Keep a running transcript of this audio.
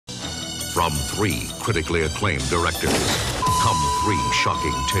From 3 critically acclaimed directors come 3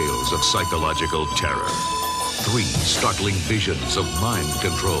 shocking tales of psychological terror. 3 startling visions of mind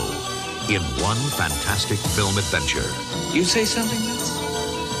control in one fantastic film adventure. You say something, Vince?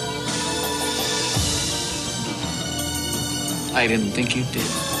 I didn't think you did.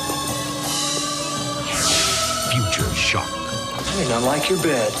 Future Shock. I may not like your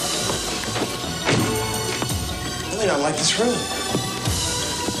bed. I may not like this room.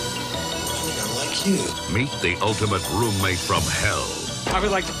 I may not like you. Meet the ultimate roommate from hell. I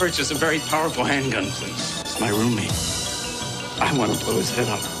would like to purchase a very powerful handgun, please. It's my roommate. I want to blow his head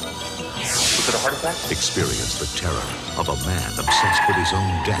off. Was it a heart attack? Experience the terror of a man obsessed with his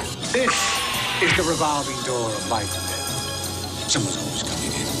own death. This is the revolving door of life and death. Someone's always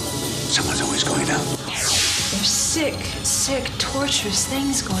coming in. Someone's always going out. There's sick, torturous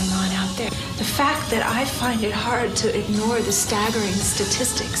things going on out there. The fact that I find it hard to ignore the staggering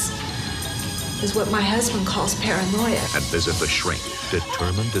statistics is what my husband calls paranoia. And visit the shrink,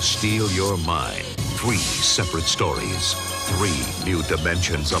 determined to steal your mind. 3 separate stories, 3 new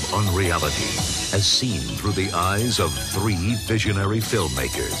dimensions of unreality, as seen through the eyes of 3 visionary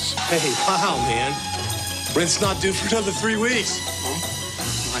filmmakers. Hey, wow, man. Rent's not due for another 3 weeks. Well,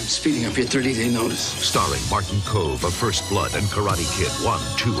 I'm speeding up your 30-day notice. Starring Martin Kove of First Blood and Karate Kid 1,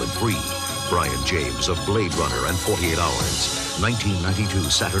 2, and 3. Brion James of Blade Runner and 48 Hours. 1992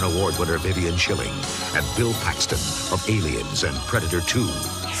 Saturn Award winner Vivian Schilling. And Bill Paxton of Aliens and Predator 2.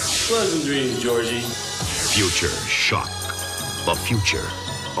 Pleasant dreams, Georgie. Future Shock. The future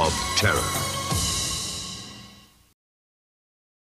of terror.